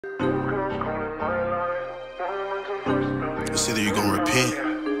It's either you're gonna repent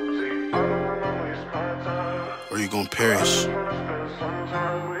or you're gonna perish.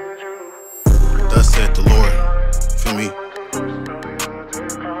 Thus saith the Lord. For me.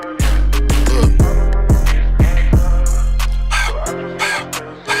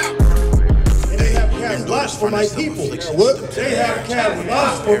 Lots for my people. What? They have cast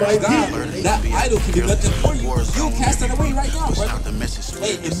lots for my people. That idol can do nothing for you. You'll cast that away right now, brother.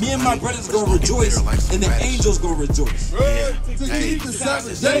 Hey, and me and my brothers gonna rejoice, and the angels gonna rejoice. Hey, the 7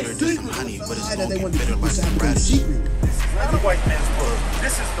 days secret. Honey, but it's gonna be bitter like some radish. The white man's book.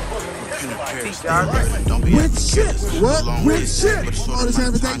 This is the book of the Israelites. Don't be with shit. What? With shit. All this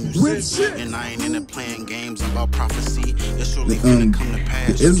everything with shit. And I ain't into playing games about prophecy. It's surely gonna come to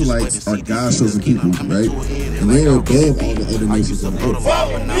pass. The Israelites are God's chosen people, right? And they are above all the other nations on earth.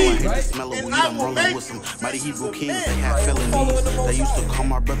 But now I hate the smell of weed. I'm rolling with some mighty Hebrew kings. They had felonies. They used to call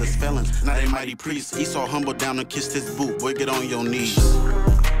my brothers felons. Now they mighty priests. Esau humbled down and kissed his boot. Boy, get on your knees.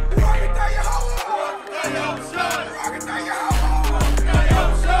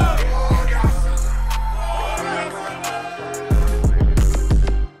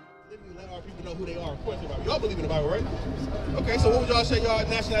 Y'all believe in the Bible, right? Okay, so what would y'all say y'all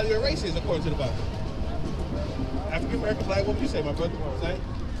nationality or race is according to the Bible? African American flag, what would you say, my brother? Say?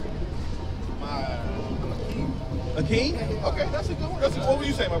 A king? Okay, that's a good one. What would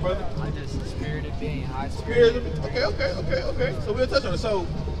you say, my brother? I just spirited being, high spirited. Okay. So we'll touch on it. So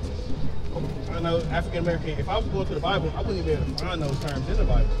I know African American, if I was going to the Bible, I wouldn't be able to find those terms in the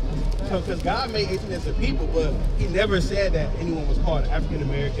Bible. So, because God made ethnics of people, but he never said that anyone was called African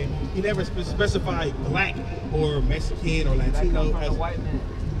American. He never specified black or Mexican or Latino. That comes from the white man.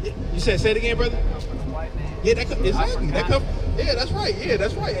 You say it again, brother? That comes from the white man. Yeah, exactly. Yeah,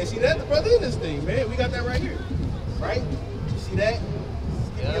 that's right. And see that, the brother in this thing, man. We got that right here. Right? You see that?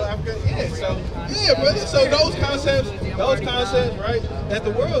 Yeah, brother. So those concepts, right? That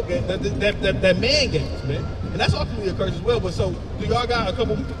the world gave, that man gave us, man. And that's ultimately a curse as well. But so, do y'all got a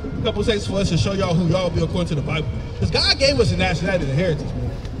couple things for us to show y'all who y'all be according to the Bible? Because God gave us a nationality and a heritage, man.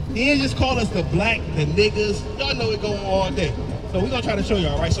 He didn't just call us the black, the niggas. Y'all know it going on all day. So we're gonna try to show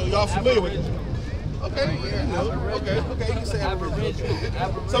y'all, right? So y'all familiar with this? Okay, yeah, no. Okay, you can say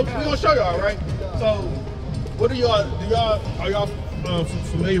Aboriginal. So we're gonna show y'all, right? So, what are y'all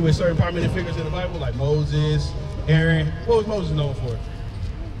familiar with certain prominent figures in the Bible, like Moses, Aaron? What was Moses known for?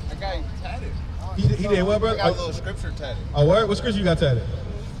 I got him tatted. He did what, bro? I got a little scripture tatted. Oh, word? What scripture you got tatted?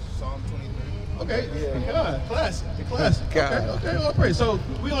 Psalm 23. Okay, God, classic. Okay, all praise. So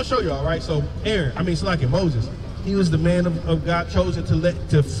we're gonna show y'all, right? So Moses, he was the man of God chosen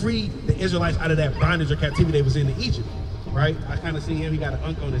to free the Israelites out of that bondage or captivity they was in Egypt, right? I kind of see him. He got an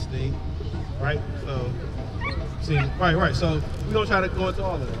unk on this thing, right? So. See, right. So we're gonna try to go into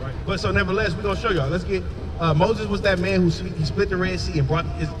all of that, right? But so nevertheless, we're gonna show y'all. Let's get Moses was that man who he split the Red Sea and brought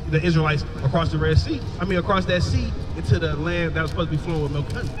the Israelites across the Red Sea. Across that sea into the land that was supposed to be flowing with milk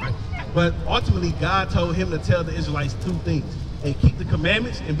and honey, right? But ultimately, God told him to tell the Israelites two things: and keep the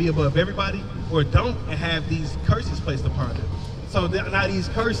commandments and be above everybody, or don't and have these curses placed upon them. So now these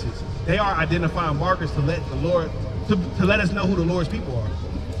curses, they are identifying markers to let the Lord to let us know who the Lord's people are.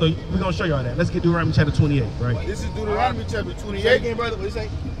 So we're gonna show y'all that. Let's get Deuteronomy chapter 28, right? This is Deuteronomy chapter 28. Say again, brother. What you say?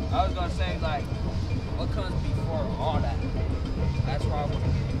 I was gonna say, like, what comes before all that? That's why I want to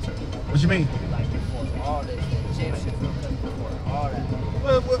get into it. What you mean? Like, before all this, the Egyptians, what comes before all that?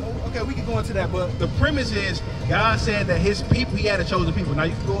 Well, okay, we can go into that, but the premise is God said that his people, he had a chosen people. Now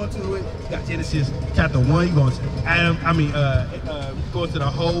you can go into it. You got Genesis chapter 1. You go into Adam. Go into the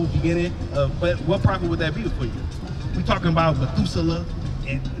whole beginning of. But what prophet would that be for you? We talking about Methuselah.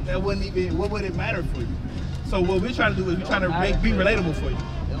 And that wouldn't even, what would it matter for you? So what we're trying to do is we're trying to be relatable for you.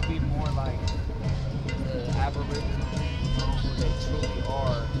 It'll be more like the Aboriginal who they truly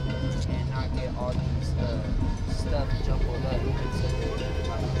are and not get all these stuff jumbled up into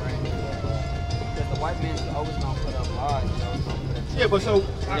like brand new. Because the white man's always gonna put up lies. Yeah, but so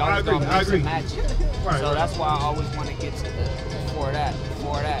I agree. Right, so that's why I always want to get to the before that.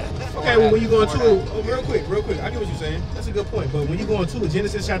 Okay, well, when you go into it, real quick, I get what you're saying. That's a good point. But when you go into it,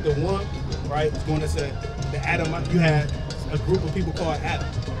 Genesis chapter 1, right, it's going to say the Adam, you had a group of people called Adam,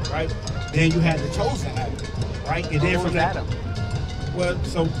 right? Then you had the chosen Adam, right? And then from that, Adam? Well,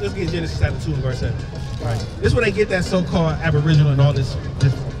 so let's get Genesis chapter 2 and verse 7. Right. This is where they get that so-called Aboriginal and all this.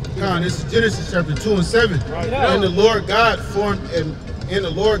 This is Genesis chapter 2 and 7. Right. And the Lord God formed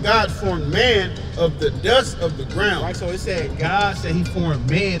man of the dust of the ground. Right, so it said God said he formed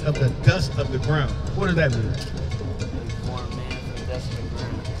man of the dust of the ground. What does that mean? He formed man from the dust of the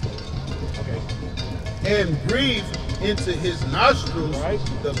ground. Okay. And breathed into his nostrils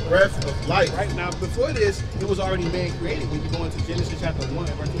the breath of life. Right now, before this, it was already man created. When you go into Genesis chapter 1,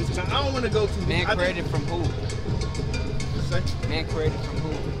 verse 26. Now, I don't want to go too Man created from who? Man created from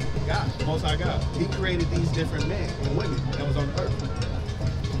who? God, Most High God. He created these different men and women that was on the earth.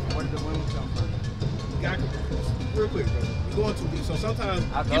 Where did the women come from? God, real quick, bro. You're going too deep. So sometimes,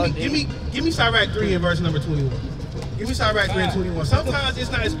 I give me Sirach 3 and verse number 21. Give me Sirach 3 and 21. Sometimes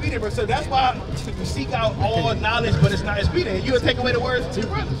it's not expedient, bro. So that's why you seek out all knowledge, but it's not expedient. You'll take away the words to your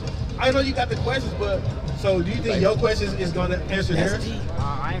brothers. I know you got the questions, but so do you think your questions is going to answer theirs?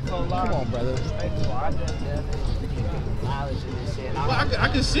 I ain't gonna lie. Come on, brother. I just knowledge of this shit. Well, I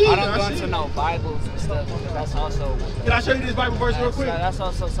can see. I don't go into no Bibles and stuff. That's also. Can I show you this Bible verse real quick? That's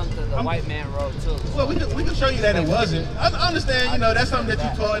also something the white man wrote too. Well, we can show you that it wasn't. I understand, you know, that's something that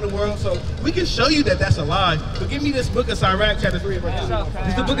you taught in the world, so we can show you that that's a lie. But give me this book of Sirach, chapter 3 and verse 21.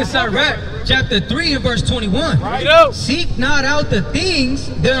 It's the book of Sirach, chapter 3 and verse 21. Right. Seek not out the things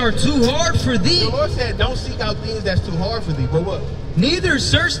that are too hard for thee. The Lord said, don't seek out things that's too hard for thee. But what? Neither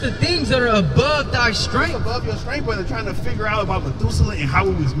search the things that are above thy strength. Above your strength, brother, trying to figure out about Methuselah and how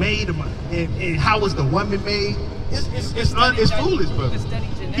it was made and how was the woman made. It's foolish, brother.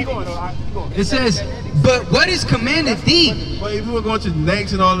 Keep going, It says, but what is commanded thee? But if we were going to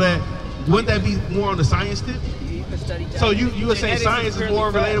next and all that, wouldn't that be more on the science tip? So you would say science is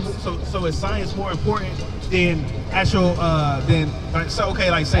more relatable. So is science more important than actual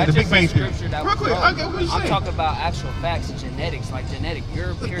like say the Big Bang Theory? Real quick, I get what you're saying. I'm talking about actual facts, genetics, like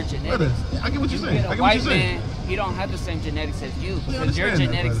pure genetics. Brother, I get what you're saying. I get what you're saying. Man, he don't have the same genetics as you because your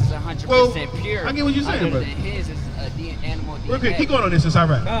genetics is 100% pure. I get what you're saying, brother. His is animal DNA. Real quick, keep going on this. It's all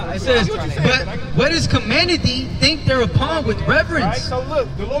right. It says, but what is commanded thee, think thereupon with reverence. Right, so look,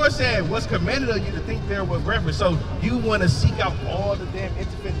 the Lord said, what's commanded of you to think there with reverence. So you want to seek out all the damn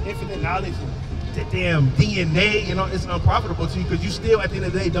infinite knowledge and the damn DNA, you know, it's unprofitable to you because you still, at the end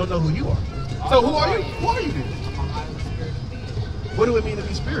of the day, don't know who you are. So who are you? Who are you then? What do it mean to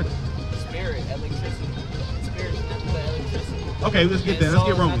be spiritual? Spirit, electricity. Spirit is nothing but electricity. Okay, let's get that. Let's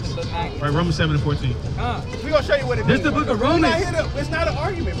get Romans. Right, Romans 7 and 14. We're going to show you what it means. This is the book of Romans. It's not an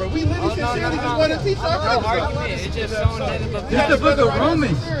argument, bro. We literally sincerely just want to teach our brothers. It's just showing that This is the book of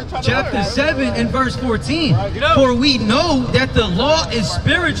Romans, chapter 7 and verse 14. For we know that the law is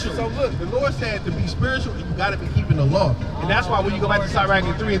spiritual. So look, the Lord said to be spiritual, you got to be keeping the law. And that's why when you go back to Sirach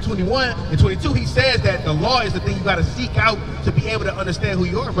 3 and 21 and 22, he says that the law is the thing you got to seek out to be able to understand who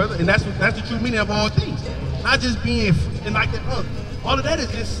you are, brother. And that's the true meaning of all things. Not just being and like that. All of that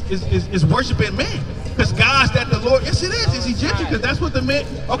is worshiping man. Because God's that the Lord, yes it is. It's Egyptian because that's what the man.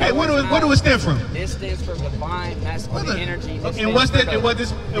 Okay, what do it stand from? It stands for divine masculine energy. Okay, and what's that? And what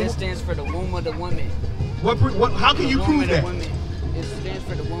this? It stands for the womb of the woman. What? How can you prove that? It stands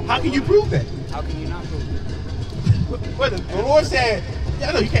for the womb. How can you prove that? How can you not prove it? But the Lord said,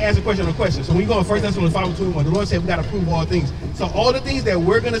 I know you can't answer question on a question. So when you go in 1 Thessalonians 5:21, the Lord said we got to prove all things. So all the things that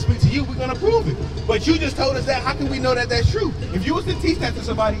we're going to speak to you, we're going to prove it. But you just told us that. How can we know that that's true? If you was to teach that to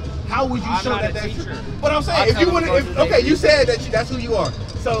somebody, how would you show that that's true? But I'm saying, if you want to, okay, you said that that's who you are.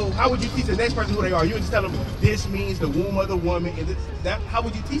 So how would you teach the next person who they are? You would just tell them this means the womb of the woman. And that, how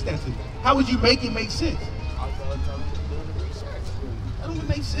would you teach that to them? How would you make it make sense? That don't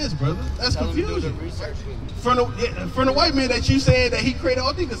make sense, brother. That's confusion. From the white man that you said that he created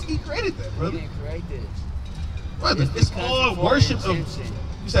all things, because he created that, brother. He didn't create this. Brother, it's all worship of. You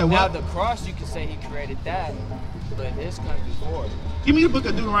said now what? the cross, you can say he created that, but this comes before. Give me the book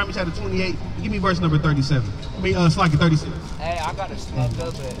of Deuteronomy chapter 28. Give me verse number 37. I mean, Slacky 36. Hey, I got to smoke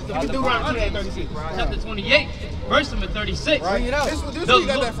up it. Deuteronomy 28, 36. Chapter 28, verse number 36. Right. This where you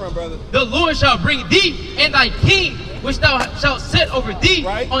got that from, brother. The Lord shall bring thee and thy king, which thou shalt set over thee,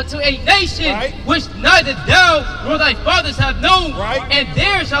 unto a nation which neither thou nor thy fathers have known. And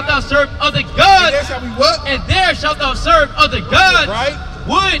there shalt thou serve other gods. And there shall we what? And there shalt thou serve other gods.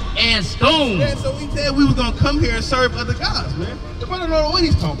 Wood and stone. Yeah, so we said we was gonna come here and serve other gods, man. The brother don't know what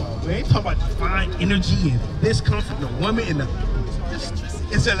he's talking about, man. He's talking about divine energy and this comes from the woman and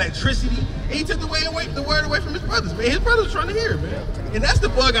it's electricity. And he took the word away from his brothers, man. His brothers trying to hear it, man. And that's the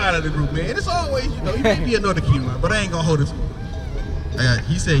bug out of the group, man. It's always, you know, you may be another key line, but I ain't gonna hold it to him.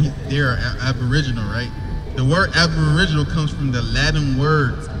 He said they're aboriginal, right? The word aboriginal comes from the Latin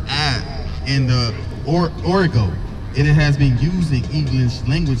words ab and the origo. And it has been used in English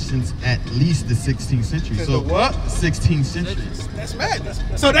language since at least the 16th century. Since the what? 16th century. That's madness.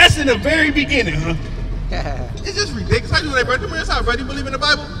 So that's in the very beginning, huh? It's just ridiculous. How you do that, brother? Come here inside, brother. You believe in the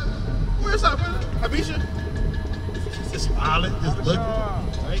Bible? Come here inside, brother. Abisha. Just smiling, just looking.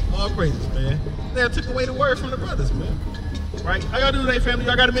 Right? All praises, man. They took away the word from the brothers, man. Right? How y'all do today, family?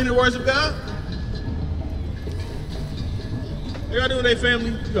 Y'all got a minute of the words of God? They gotta do with their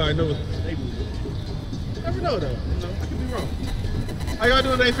family. You already know what they do. Never know though. You know, I could be wrong. How y'all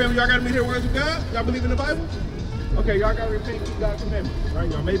doing today, family? Y'all gotta meet the words of God? Y'all believe in the Bible? Okay, y'all gotta repent, keep God's commandments,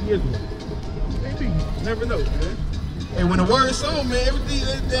 right? Y'all maybe Israel. Maybe. Never know, man. Hey, when the word's sown, man,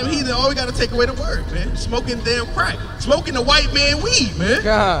 everything, damn heathen, all we gotta take away the word, man. Smoking damn crack. Smoking the white man weed, man.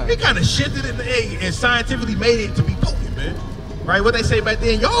 God. He kind of shifted it and scientifically made it to be potent, man. Right? What they say back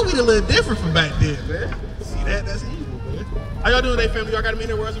then, y'all weed a little different from back then, man. See that? That's evil, man. How y'all doing today, family? Y'all gotta meet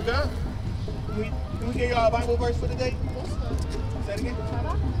the words of God? Can we get y'all a Bible verse for today? Say it again.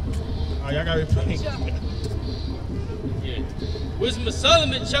 Oh, y'all gotta repeat. Yeah. Wisdom of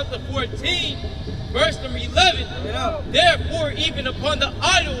Solomon, chapter 14, verse number 11. Yeah. Therefore, even upon the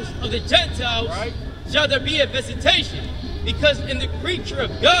idols of the Gentiles shall there be a visitation, because in the creature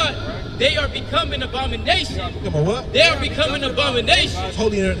of God they are become an abomination. They are become an abomination. It's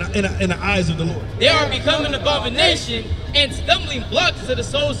holy in the eyes of the Lord. They are become an abomination and stumbling blocks to the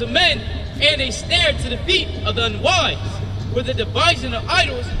souls of men, and a snare to the feet of the unwise. For the devising of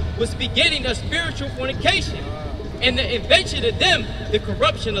idols was the beginning of spiritual fornication, and the invention of them, the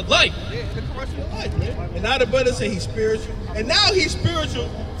corruption of life. Yeah, the corruption of life, man. And now the brother say he's spiritual, and now he's spiritual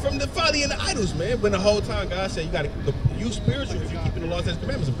from the folly and the idols, man. When the whole time God said you got to use spiritual if you're keeping the laws and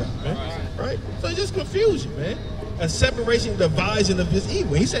commandments of God, man. Right? So it's just confusion, man. A separation, devising of this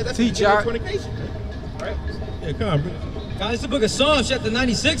evil. He said that's fornication, man. Right? Yeah, come on, bro. God, it's the book of Psalms, chapter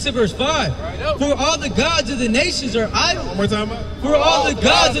 96 and verse 5. For all the gods of the nations are idols. One more time, man. For all the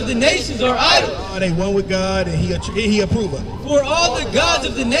gods of the nations are idols. Oh, they one with God and he approve of it. For all the gods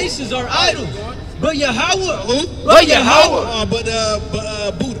of the nations are idols. But Yahweh, but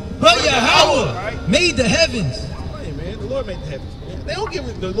Buddha. But Yahweh made the heavens. Hey, man, the Lord made the heavens. Man. They don't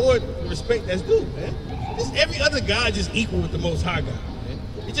give the Lord the respect that's due, man. Just every other God just equal with the Most High God.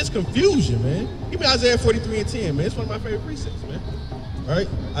 It's just confusion, man. Give me Isaiah 43 and 10, man. It's one of my favorite precepts, man. All right,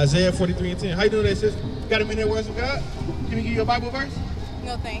 Isaiah 43 and 10. How you doing, sister? You got a minute words of God? Can we give you a Bible verse?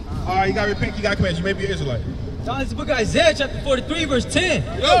 No, thanks. All right, you got to repent, you got to command. You may be an Israelite. It's the book of Isaiah, chapter 43, verse 10.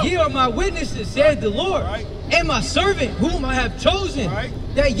 Ye are my witnesses, said the Lord, and my servant whom I have chosen,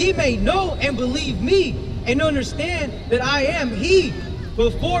 that ye may know and believe me, and understand that I am he.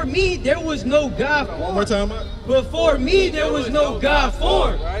 Before me there was no God formed. One more time. Before me there was no God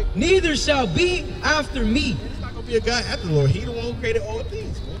formed. Neither shall be after me. There's not gonna be a God after the Lord. He the one who created all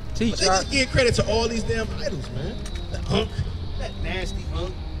things, man. But they just give credit to all these damn idols, man. The that nasty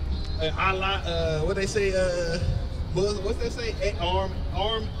Allah, what they say, what's they say? Arm,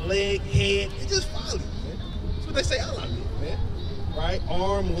 leg, head. It's just folly, man. That's what they say Allah means, man. Right?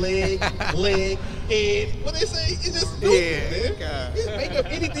 Arm, leg, head. What they say? It's just stupid, man. God. Just make up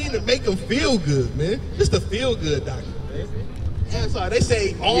anything to make them feel good, man. Just a feel good doctor, man. That's all. They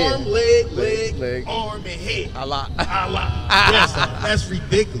say arm, leg, arm, and head. Allah. Yes, that's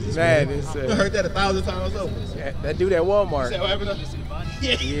ridiculous, man. I've heard that 1,000 times over. Yeah, that dude at Walmart. Say, what happened?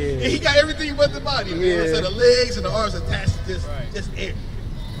 Yeah. He got everything but the body, man. So the legs and the arms attached to just air.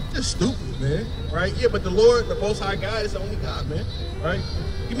 Just stupid, man. Right? Yeah, but the Lord, the Most High God, is the only God, man. Right?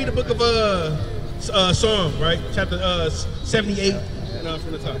 Give me the book of Psalms, right? Chapter 78 and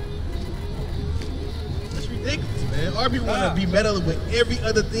from the top. That's ridiculous, man. Our people want to be meddling with every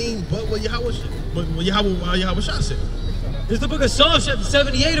other thing but what Yahweh said. It's the book of Psalms, chapter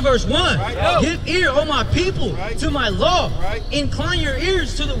 78, verse 1. Give ear, O my people, to my law. Incline your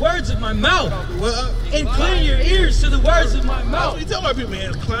ears to the words of my mouth. Incline your ears to the words of my mouth. We tell our people, man,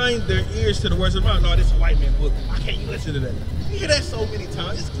 incline their ears to the words of my mouth. No, this is a white man book. Why can't you listen to that? You hear that so many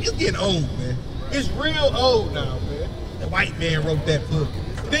times. It's getting old, man. It's real old now, man. The white man wrote that book.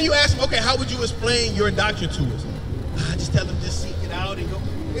 Then you ask him, okay, how would you explain your doctrine to us? I just tell them just seek it out and go.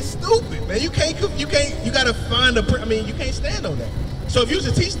 It's stupid, man. You gotta find you can't stand on that. So if you was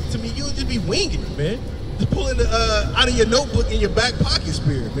to teach it to me, you would just be winging it, man. Just pulling the out of your notebook in your back pocket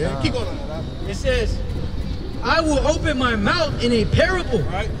spirit, man. Keep going on. It says, I will open my mouth in a parable.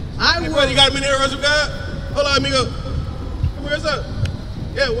 Right. Hey, brother, you got a minute here, of God? Hold on, amigo. Come here, what's up?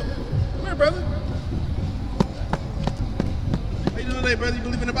 Yeah, come here, brother. How you doing today, brother? You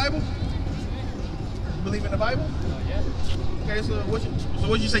believe in the Bible? You believe in the Bible? Yeah. Okay, so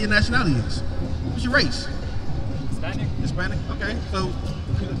what you say your nationality is? What's your race? Hispanic. Hispanic? Okay, so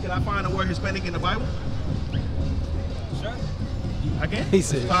can I find the word Hispanic in the Bible? Sure. I can? He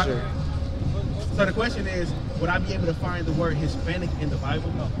said sure. So the question is, would I be able to find the word Hispanic in the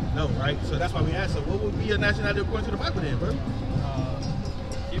Bible? No, right? So that's why we asked, so what would be your nationality according to the Bible then, bro?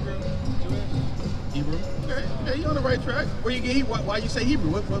 Hebrew, Jewish. Hebrew? Okay, you're on the right track. Where you get Hebrew? Why you say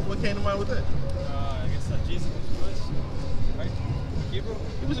Hebrew? What came to mind with that? I guess Jesus was Jewish, right? Hebrew?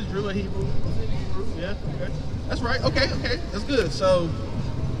 He was a Jew, a Hebrew. Yeah, okay. That's right. Okay. That's good. So,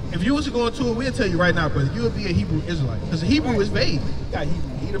 if you was to go into it, we'll tell you right now, brother, you would be a Hebrew Israelite. Because the Hebrew is vague. You got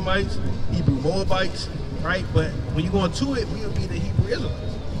Hebrew Edomites, Hebrew Moabites, right? But when you go into it, we would be the Hebrew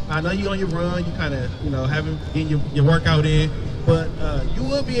Israelites. I know you on your run, you kind of, getting your workout in, but you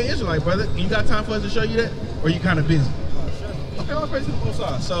will be an Israelite, brother. You got time for us to show you that? Or you kind of busy? Okay, all praise to both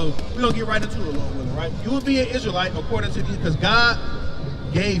sides. So we're going to get right into it, Lord willing, right? You will be an Israelite according to these, because God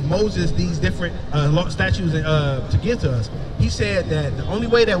gave Moses these different statutes to give to us. He said that the only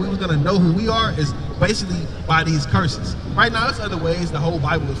way that we was going to know who we are is basically by these curses. Right now, there's other ways. The whole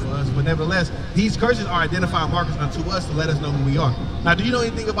Bible is for us, but nevertheless, these curses are identifying markers unto us to let us know who we are. Now, do you know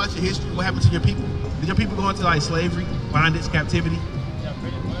anything about your history? What happened to your people? Did your people go into like slavery, bondage, captivity? Yeah,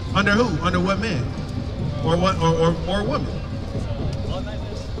 pretty much. Under who? Under what man? Or what? Or woman?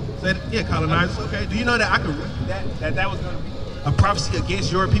 Colonizers. Colonizers. Okay. Do you know that I could read that was going to be a prophecy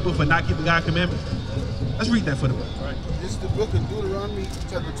against your people for not keeping God's commandments? Let's read that for the book. Right. This is the book of Deuteronomy,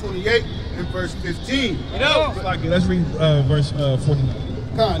 chapter 28, and verse 15. Let's read verse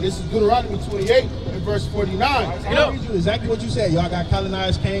 49. This is Deuteronomy 28 and verse 49. I'll read you exactly what you said. Y'all got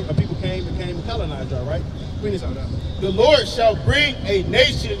colonized, people came and colonized y'all, right? Read this out. The Lord shall bring a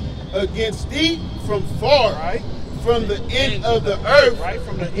nation against thee from far, right? From the end of the earth, right?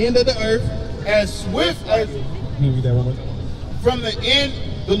 From the end of the earth, as swift as. Can you read that one more time? From the end,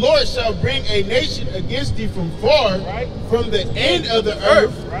 the Lord shall bring a nation against thee from far, right? From the end of the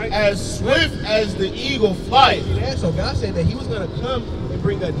earth, right? As swift as the eagle flieth. So God said that He was going to come and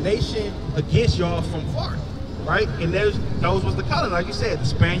bring a nation against y'all from far, right? And those was the colonists, like you said, the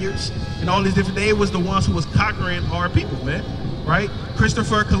Spaniards and all these different. They was the ones who was conquering our people, man, right?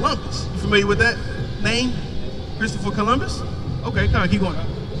 Christopher Columbus. You familiar with that name? Christopher Columbus? Okay, come on, keep going.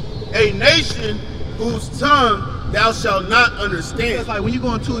 A nation whose tongue thou shalt not understand. It's like when you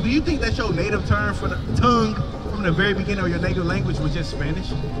go into it, do you think that your native tongue from the very beginning of your native language was just Spanish?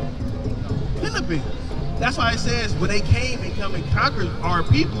 Couldn't have been. That's why it says when they came and come and conquered our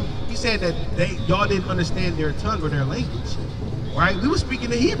people, He said that y'all didn't understand their tongue or their language. Right? We were speaking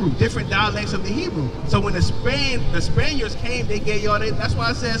the Hebrew, different dialects of the Hebrew. So when the Spaniards came, they gave y'all that's why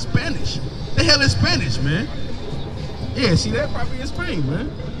I said Spanish. The hell is Spanish, man? Yeah, see that property in Spain,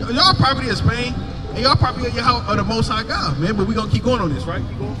 man. Y'all property in Spain. And y'all probably at your house of the Most High God, man. But we're going to keep going on this, right?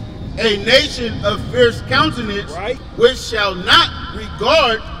 Keep going. A nation of fierce countenance, right? Which shall not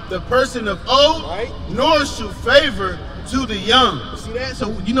regard the person of old, right? Nor shew favor to the young. See that?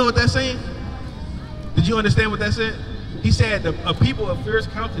 So you know what that's saying? Did you understand what that said? He said a people of fierce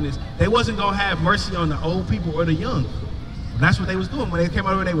countenance, they wasn't going to have mercy on the old people or the young. That's what they was doing. When they came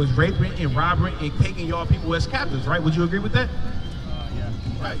over, they was raping and robbing and taking y'all people as captives, right? Would you agree with that?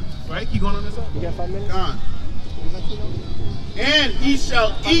 Yeah. Right? Keep going on this up. You got 5 minutes? God. And he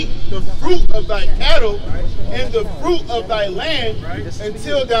shall eat the fruit of thy cattle and the fruit of thy land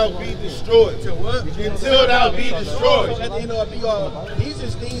until thou be destroyed. Until what? Until thou be destroyed. So at the end of it, these are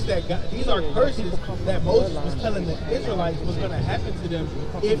things these are curses that Moses was telling the Israelites was going to happen to them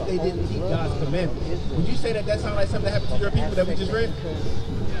if they didn't keep God's commandments. Would you say that sounds like something that happened to your people that we just read?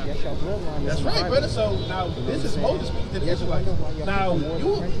 That's right, brother. So now this is Moses speaking to the Israelites. Now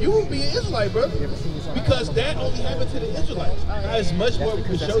you will be an Israelite, brother, because that only happened to the Israelites. There's much more we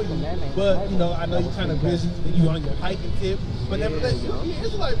can show you, but I know you're kind of busy. You on your hiking tip, but nevertheless, you'll be an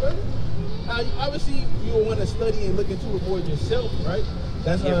Israelite, brother. Now, obviously, you will want to study and look into it more yourself, right?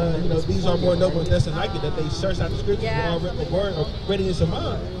 That's these are more noble in Thessalonica that they search out the scriptures or ready in some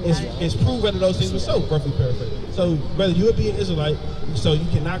mind. It's prove whether those things were so. Roughly paraphrase. So, brother, you would be an Israelite, so you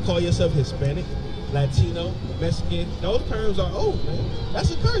cannot call yourself Hispanic, Latino, Mexican. Those terms are old, man.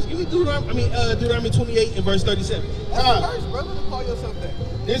 That's a curse. Give me Deuteronomy 28 and verse 37. That's a curse, brother. Don't call yourself that.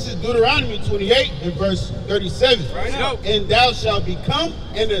 This is Deuteronomy 28 and verse 37. Right. And thou shalt become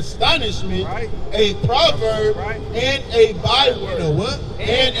an astonishment, a proverb, and a byword. You know what?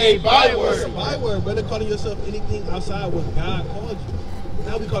 And a byword. What's a byword, brother? Calling yourself anything outside what God called you.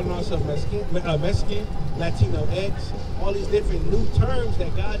 Now we calling ourselves Mexican, Latino X, all these different new terms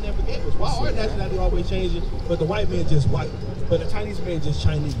that God never gave us. Why our nationality always changing, but the white man just white, but the Chinese man just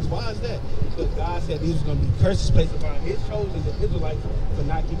Chinese? Why is that? Because God said these are going to be curses placed upon His chosen, the Israelites, for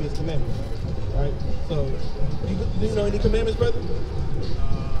not keeping His commandments. Right? So, do you know any commandments, brother?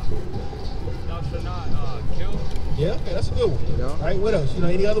 Thou shalt not kill. Yeah, okay, that's a good one. Yeah. Right? What else? You know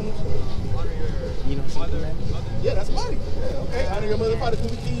any other ones? Honor your mother. Yeah, that's money. Yeah, okay. Honor your mother and father. Can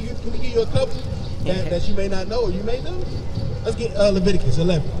we give you a couple that you may not know or you may know? Let's get Leviticus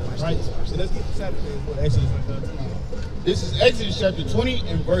 11, right? So let's get the Sabbath day for Exodus. This is Exodus chapter 20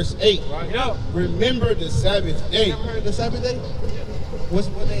 and verse 8. Right. Remember the Sabbath day. You ever heard of the Sabbath day?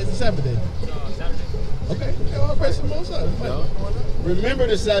 What day is the Sabbath day? Saturday. Okay, all praise to the Most High. Remember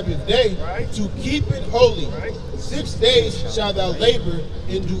the Sabbath day to keep it holy. 6 days shalt thou labor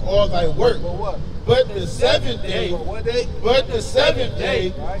and do all thy work. But the seventh day,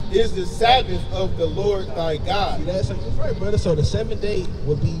 is the Sabbath of the Lord thy God. See, that's right, brother. So the 7th day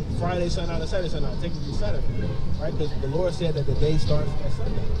would be Friday, sundown, and Saturday, sundown. Technically Saturday, right? Because the Lord said that the day starts at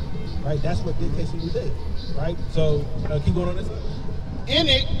Sunday, right? That's what dictates the day, right? So keep going on this. In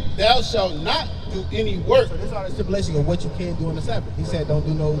it thou shalt not do any work. So this are the stipulation of what you can do on the Sabbath. He said don't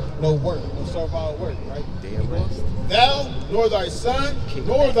do no work, no servile work, right? Thou, nor thy son,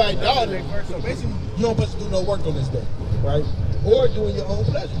 nor thy daughter. So basically, you don't supposed to do no work on this day, right? Or doing your own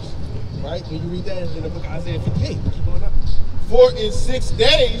pleasures, right? When you read that in the book of Isaiah 58, keep going up. For in 6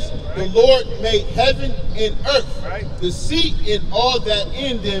 days the Lord made heaven and earth, the sea and all that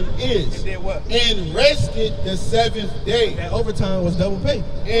in them is, And then what? and rested the 7th day. That overtime was double pay.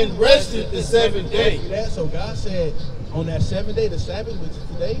 And rested the 7th day. See that? So God said on that 7th day, the Sabbath, which is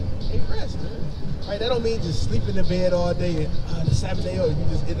today, ain't rest, man. Right? That don't mean just sleep in the bed all day and the 7th day, or you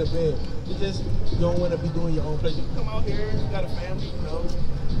just in the bed. You just don't want to be doing your own pleasure. You come out here, you got a family, you know,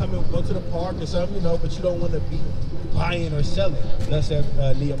 come and go to the park or something, you know, but you don't want to be buying or selling. That's at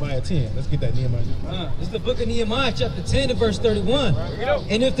Nehemiah 10. Let's get that Nehemiah 10. This is the book of Nehemiah, chapter 10 and verse 31.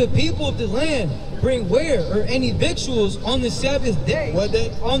 And if the people of the land bring ware or any victuals on the Sabbath day. What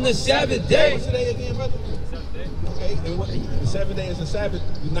day? On the Sabbath day. What's today again, brother? Okay, and what, the 7th day is the Sabbath.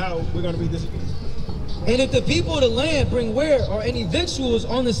 Now we're going to read this again. And if the people of the land bring ware or any victuals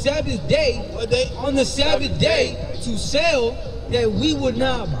on the Sabbath day, what day? On the Sabbath day to sell, that we would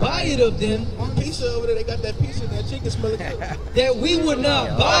not buy it of them. Pizza over there, they got that pizza, that chicken smelling good. That we would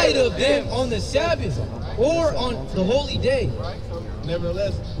not buy it of them on the Sabbath or on the holy day.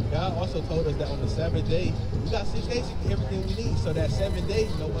 Nevertheless, God also told us that on the Sabbath day, we got 6 days to get everything we need. So that 7 days,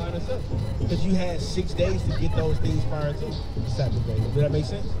 no buying or selling. Because you had 6 days to get those things prior to the Sabbath day. Does that make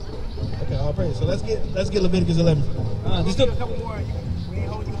sense? Okay, all praise. So let's get Leviticus 11. Just a couple more. We ain't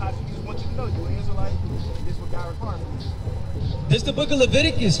holding you hostage. We just want you to know you an Israelite. This is what God requires. This is the book of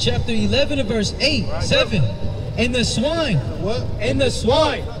Leviticus, chapter 11 and verse 8, 7. And the swine. What? And the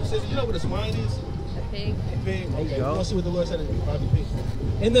swine. You know what a swine is? A pig. A pig. Okay. We'll see what the Lord said about the pig.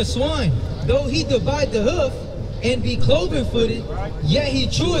 And the swine, though he divide the hoof and be cloven footed, yet he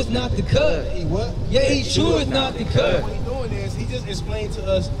cheweth not the cud. He what? Yet he cheweth not the cud. What he's doing is he just explained to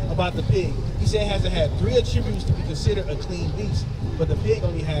us about the pig. He said it has to have 3 attributes to be considered a clean beast. But the pig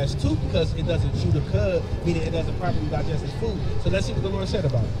only has 2 because it doesn't chew the cud, meaning it doesn't properly digest its food. So let's see what the Lord said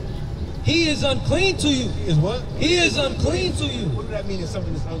about it. He is unclean to you. Is what? He is unclean to you. What does that mean? Is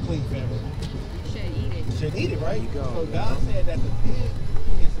something that's unclean, family? You should eat it. You should eat it, right? So God said that the pig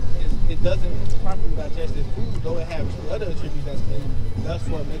it doesn't properly digest its food, though it has 2 other attributes that's clean, thus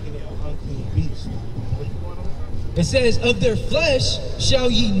for making it an unclean beast. What you going on? It says, of their flesh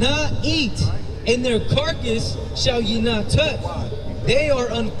shall ye not eat, and their carcass shall ye not touch. They are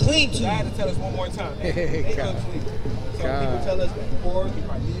unclean to you. I had to tell us one more time. They unclean. So people tell us that pork and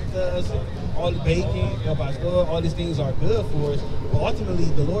carnitas and all the bacon, all these things are good for us. But ultimately,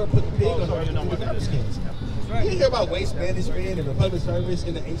 the Lord put the pig on the earth to do the garbage skins. You didn't hear about waste management and the public service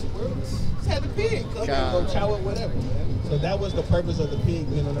in the ancient world. Just had the pig come and go chow it, whatever. Man. So that was the purpose of the pig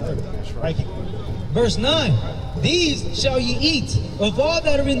being on the earth. Right? Verse 9, these shall ye eat of all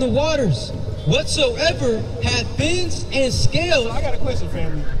that are in the waters, whatsoever hath fins and scales. So I got a question,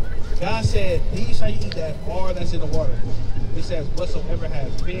 family. God said, these shall you eat that all that's in the water. He says, whatsoever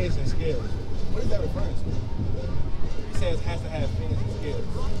has fins and scales. What is that referring to? He says, has to have fins and scales.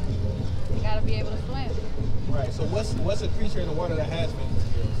 You gotta be able to swim. Right, so what's a creature in the water that has fins and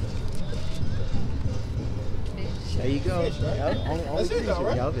scales? There you go. Fish, right? Yep. That's it though,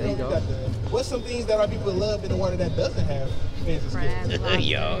 right? Yep, there you go. What's some things that our people love in the water that doesn't have fins and scales?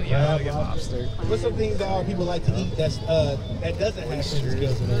 Crab, lobster. What's some things that our people like to eat that doesn't have fins and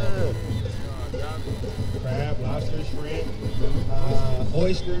scales in the water? Crab, lobster, shrimp,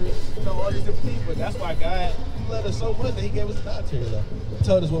 oysters, all these different things. But that's why God loved us so much that he gave us a dietary law. He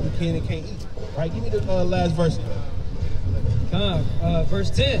told us what we can and can't eat. Right? Give me the last verse. Verse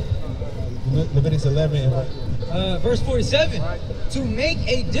 10. Leviticus 11 and verse 47. To make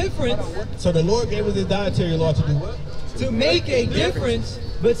a difference. So the Lord gave us his dietary law to do what? To make a difference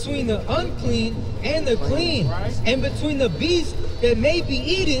between the unclean and the clean, and between the beast that may be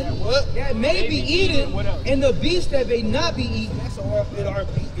eaten, and the beast that may not be eaten. So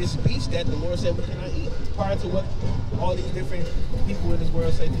it's beasts that the Lord said we cannot eat, prior to what all these different people in this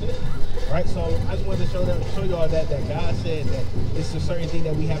world say today. Right, so I just wanted to show y'all that God said that it's a certain thing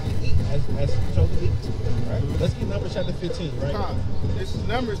that we have to eat as chosen people. Right? Let's get Numbers chapter 15, right? This is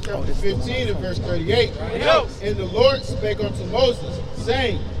Numbers chapter 15 and verse 38. Right? And the Lord spake unto Moses,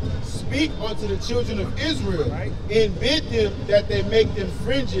 saying, speak unto the children of Israel, and bid them that they make them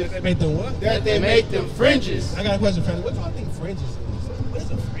fringes. That they make them what? That they make them fringes. I got a question, family. What do y'all think fringes is? What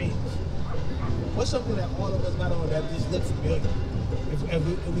is a fringe? What's something that all of us got on that just looks familiar?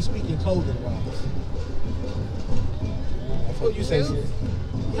 If we speak in clothing wise. That's what you say, sis.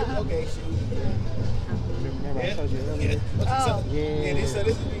 Yeah, okay, shoes. Remember I told you earlier? Yeah, this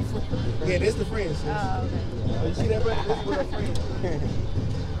is the friends, sis. Oh, okay. You see that, brother? This is where a friend.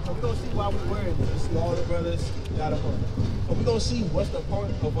 So we're going to see why we're wearing this. You see all the brothers got a part. So we're going to see what's the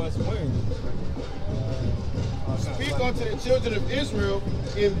point of us wearing this. Speak unto the children of Israel,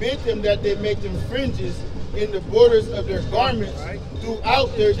 and bid them that they make them fringes in the borders of their garments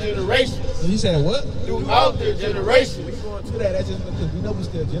throughout their generations. So you said what? Throughout their generations. We going to that. That's just because we know we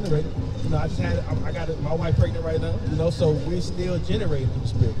still generating. You know, I got my wife pregnant right now. You know, so we're still generating through the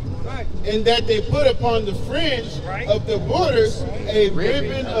spirit. Right. And that they put upon the fringe of the borders a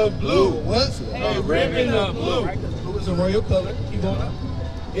ribbon of blue. What? A ribbon of blue. Blue is a royal color. Keep going up.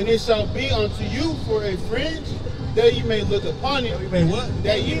 And it shall be unto you for a fringe, that ye may look upon it. You may what?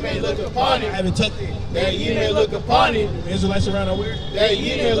 That ye may look upon it. I haven't tucked in. That ye may look upon it. The Israelites around are weird. That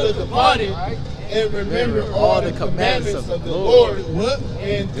ye may look upon it. And remember all the commandments of the Lord. What?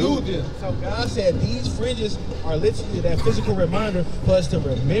 And do them. So God said these fringes are literally that physical reminder for us to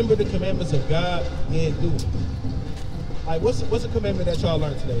remember the commandments of God and do them. Like what's a commandment that y'all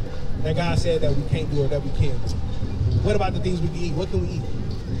learned today? That God said that we can't do or that we can do? What about the things we can eat? What can we eat?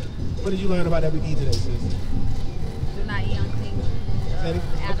 What did you learn about that we can eat today, sis? Do not eat unclean.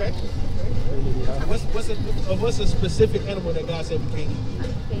 Okay. What's a specific animal that God said we can't eat?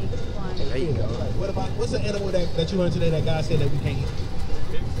 Pig, swine. There you go. What's an animal that you learned today that God said that we can't eat?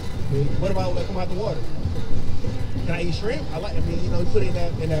 What about when they come out the water? Can I eat shrimp? I mean, you know, you put in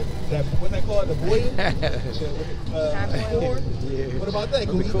that what's that called? The boil? Corn? Yeah. What about that?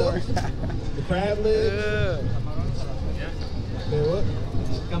 Can we eat those? The crab legs? Yeah, what?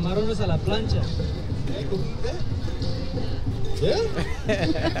 Camarones a la plancha. Yeah, can we eat that? Yeah.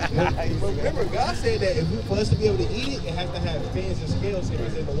 But remember, God said that for us to be able to eat it, it has to have fins and scales if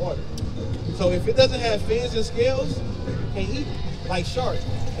it's in the water. So if it doesn't have fins and scales, you can't eat it. Like sharks.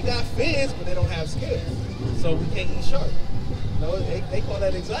 They got fins, but they don't have scales. So we can't eat shark. You know, they call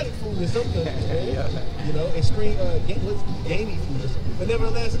that exotic food in some countries, man. You know, extreme, gamey food or something. But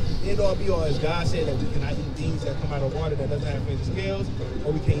nevertheless, the end all be all is God said that we cannot eat things that come out of water that doesn't have fins and scales,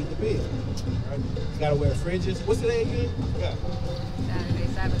 or we can't eat the pig. Right? You gotta wear fringes. What's today again? Yeah. Saturday,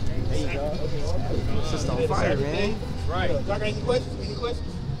 Sabbath day. There you go. Okay. It's just on fire, man. Right. Y'all got any questions? Any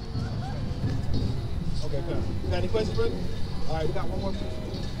questions? Okay, come. You got any questions, brother? All right, we got one more.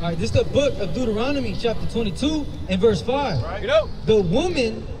 All right, this is the book of Deuteronomy, chapter 22 and verse 5. Right. The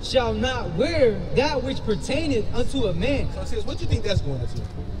woman shall not wear that which pertaineth unto a man. So, sis, what do you think that's going to?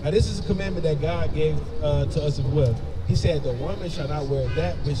 Now, this is a commandment that God gave to us as well. He said, the woman shall not wear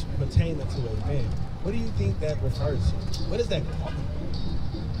that which pertaineth to a man. What do you think that refers to? What is that called?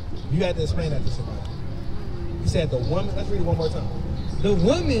 You had to explain that to somebody. He said, the woman, let's read it one more time. The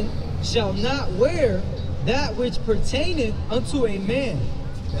woman shall not wear that which pertaineth unto a man.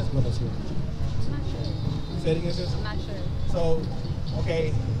 That's what I'm saying. I'm not sure. Say it again, sis? I'm not sure. So,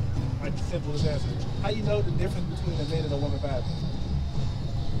 okay, like the simplest answer. How you know the difference between a man and a woman bathroom?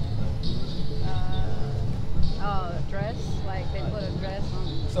 Dress, like they put a dress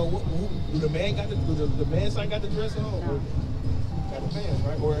on. So, do the man got the man son got the dress on? No. Or got the pants,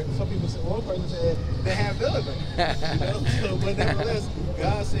 right? Or some people said, one person said they have none of it. You know? So, but nevertheless,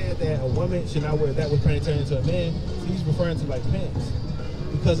 God said that a woman should not wear that which pertains to a man. So he's referring to like pants.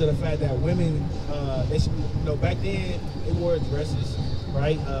 Because of the fact that women, they should be, you know, back then they wore dresses,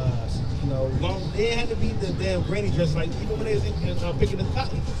 right? You know, they didn't have to be the damn granny dress. Like even when they was picking the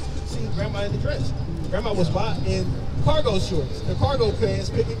cotton, you could see grandma in the dress. Grandma was in cargo shorts, the cargo pants,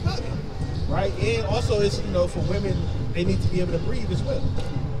 picking cotton, right? And also, it's, you know, for women, they need to be able to breathe as well.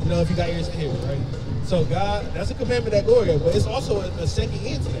 You know, if you got ears to hear, right? So God, that's a commandment that go here, but it's also a second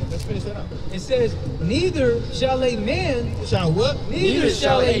end to that. Let's finish that up. It says, neither shall a man, shall what? Neither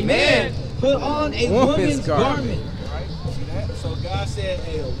shall a man put on a woman's garment. Right? See that? So God said,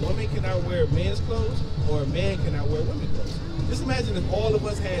 hey, a woman cannot wear men's clothes, or a man cannot wear women's clothes. Just imagine if all of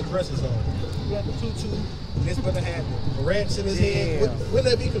us had dresses on. We had the tutu, and this brother had the rats in his head. Wouldn't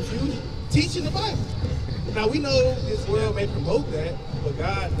that be confusion? Teaching the Bible. Now we know this world may promote that, but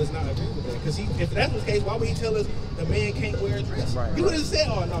God does not agree with that. Because if that was the case, why would He tell us the man can't wear a dress? He would have said,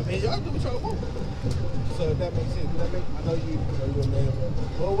 "Oh no, man, y'all do what y'all want." So if that makes sense, I know you're a man, but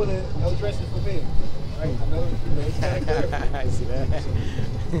what would no dresses for men? Right? I know you know it's kind of clear. I see that.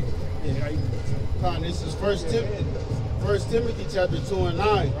 This is 1 Timothy chapter 2 and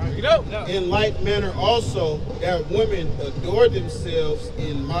 9. In like manner also that women adore themselves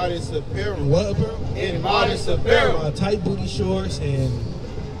in modest apparel. What apparel? In modest apparel. Tight booty shorts and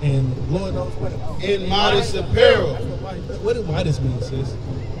Lord knows what. In modest apparel. What do modest mean, sis?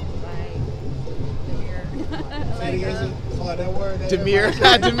 Like, demure. That word. Demure.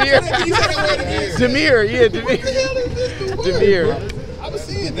 Demure. Yeah, Demure. Demure. I was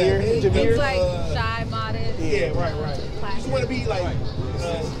seeing that. It's like shy, modest. Yeah, right. You just want to be like.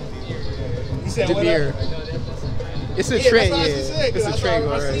 You said Demure. It's a trend, It's a trend.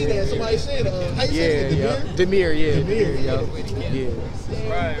 I see that. Somebody said, how you say it? Demure,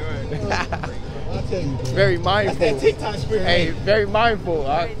 Right. I'll tell you. Very mindful. That's that TikTok spirit. Hey, very mindful.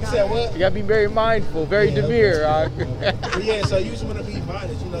 You said what? You gotta be very mindful, very demure. Yeah, so you just want to be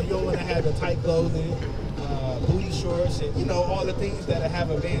modest. You don't want to have the tight clothing, booty shorts, and all the things that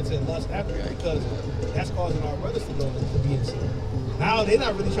have a man to lust after, because that's causing our brothers to go to be in sin. Now they're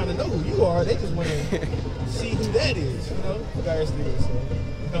not really trying to know who you are; they just want to see who that is. Guys do it.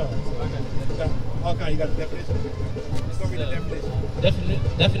 You got the definition. Let's go read the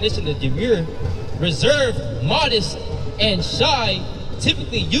definition. Definition of demure: reserved, modest, and shy,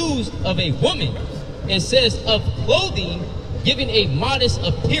 typically used of a woman. It says of clothing giving a modest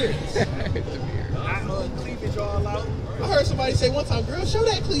appearance. Cleavage all out. I heard somebody say one time, "Girl, show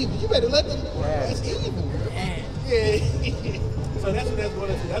that cleavage. You better let them." That's evil. Yeah. So that's what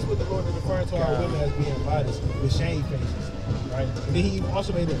the Lord is referring to our women as being modest with shame faces, right? And then He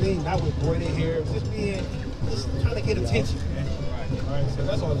also made a thing not with braided hair, just trying to get attention, man. Right. So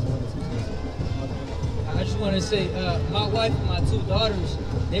that's all this one is. I just want to say, my wife and my two daughters,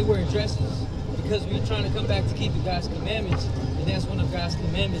 they wear dresses because we're trying to come back to keeping God's commandments, and that's one of God's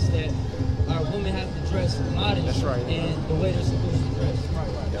commandments, that our women have to dress modest and the way they're supposed to dress.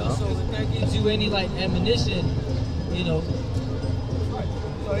 Right. So if that gives you any ammunition,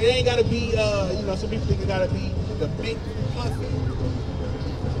 So it ain't gotta be, some people think it gotta be the big puffy,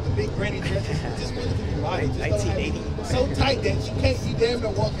 the big granny dresses. Just want it to be light. 1980. So tight that you damn near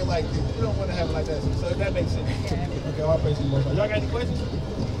walking like this. You don't want to have it like that. So if that makes sense. Okay, all praise the Lord. Y'all got any questions?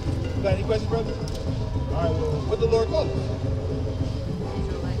 You got any questions, brother? All right, well, what the Lord called us?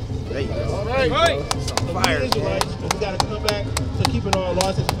 There you go. All right. So fire, Israelites, we got to come back to keeping our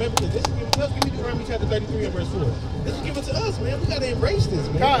laws and commandments, because this is given to us. Give me Deuteronomy chapter 33 and verse 4. This is given to us, man. We got to embrace this,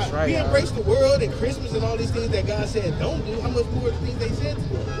 man. That's right, we embrace the world and Christmas and all these things that God said don't do. How much more the things they said to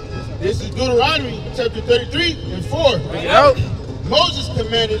do? This is Deuteronomy chapter 33 and 4. Moses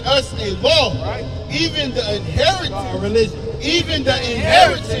commanded us a law, even the inheritance, even the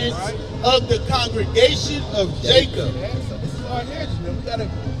inheritance of the congregation of Jacob. So this is our inheritance, man. We got to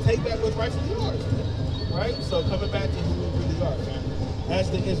take back what's rightfully ours, man. Right? So coming back to who we really are, man. As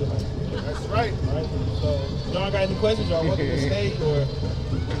the Israelites. That's right. Right? So y'all got any questions? Y'all welcome to stay or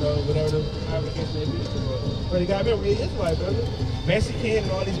whatever the case may be. But you got to remember, we're Israelite, brother. Mexican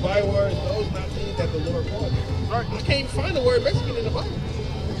and all these bywords, those not things that the Lord called. Right? I can't find the word Mexican in the Bible.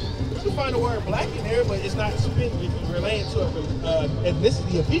 You can find the word black in there, but it's not related to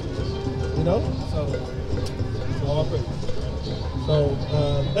ethnicity of people. So all praise. So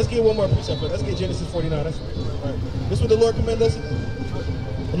let's get one more precept. Let's get Genesis 49. That's right. This is what the Lord commanded us.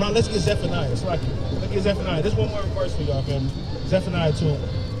 Come on, let's get Zephaniah. Let's get Zephaniah. This one more verse for y'all, family. Zephaniah 2.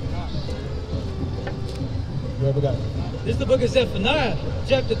 Whoever got it. This is the book of Zephaniah,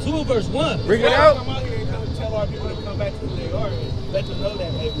 chapter 2, verse 1. Bring it out. Come out here and tell our people to come back to who they are and let them know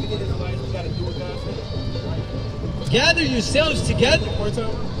that, hey, we did Israelites, we got to do what God said. Right? Gather yourselves together.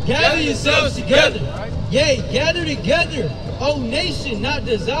 Gather yourselves together. Yea, gather together, O nation not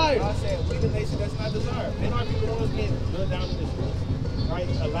desired. God said, we the nation that's not desired. Then our people always get good down in the streets. Right?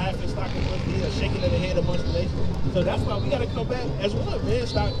 A laughing stock amongst the a shaking of the head amongst the nations. So that's why we got to come back as one, man.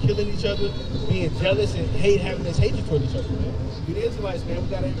 Stop killing each other, being jealous and having this hatred toward each other, man. We the Israelites, man. We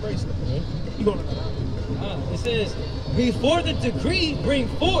got to embrace them, man. You gonna it says, before the decree bring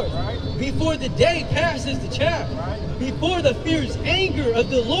forth, before the day passes the chaff, before the fierce anger of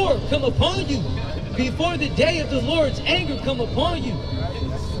the Lord come upon you, before the day of the Lord's anger come upon you.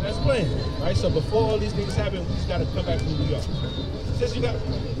 That's plain, right? So before all these things happen, we just got to come back to who we are. Since you got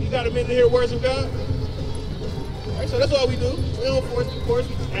a minute to hear words of God? All right, so that's all we do. We don't force the course.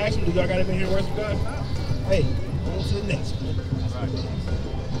 We just ask them, do y'all got a minute to hear words of God? Hey, on to the next one.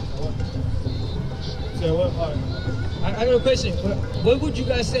 So what? All right. I got a question. What would you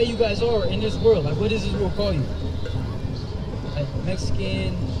guys say you guys are in this world? Like, what does this world call you? Like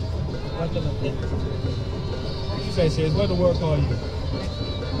Mexican, Guatemaltecan. What you say, sis? What the world call you?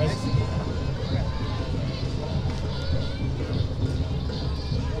 Mexican.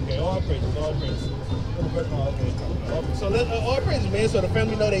 Okay, all praises, all praises. Okay. So all praises, man. So the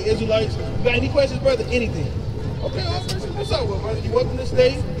family know they Israelites. You got any questions, brother? Anything? Okay, all praises. What's up, brother? You welcome to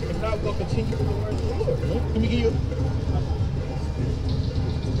stay. If not, we're gonna continue with the word of the Lord. Man. Let me give you.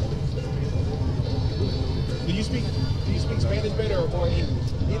 Do you speak Spanish better or more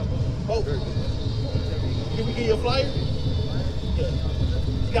English? Both. Can we get you a flyer? Yeah.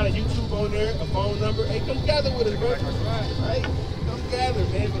 You got a YouTube on there, a phone number. Hey, come gather with us, bro. Right? Come gather,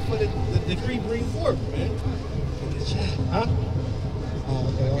 man, before the decree bring forth, man. Huh?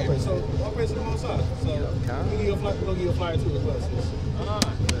 Oh, okay. All praise. So, all praise to the Most High. So, we're gonna give you a flyer too as well, sis. All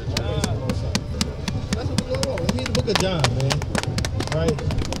praise to the Most High. That's what we're going on. We need the book of John, man. Right?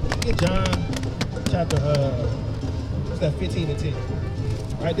 Get John chapter, what's that, 15 and 10.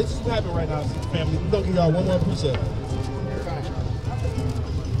 All right, this is what happened right now, family. We're going to give y'all one more precept.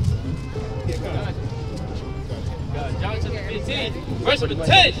 John chapter 15, verse number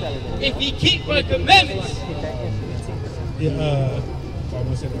 10. If ye keep my commandments. Yeah, I want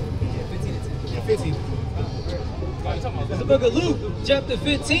to say that. Yeah, 15. It's the book of Luke, chapter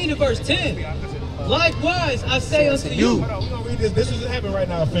 15 and verse 10. Likewise, I say unto you. Hold on, we're going to read this. This is happening right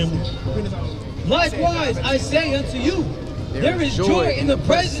now, family. Likewise, I say unto you, there is joy in the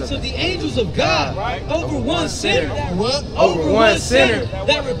presence of the angels of God over one sinner. Over one sinner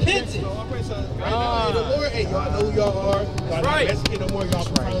that repented. Right now, the Lord, hey, y'all know who y'all are. Y'all not Mexican no more. Y'all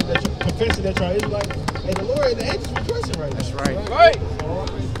confessing that y'all Israelite. Hey, the Lord and the angels rejoicing right now. That's right. Right.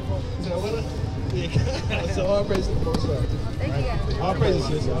 So all praise to the Most High. Thank you guys. All praises,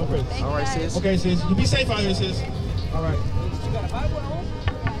 sis. All praises. All right, sis. Okay, sis. You be safe out here, sis. All right. You got a Bible at home?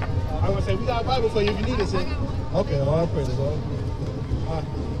 I was gonna say we got a Bible for you if you need it, sis. Okay, all praises. Oh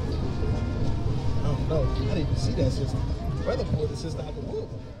no, I didn't even see that, sister. Brother pulled the sister out the womb.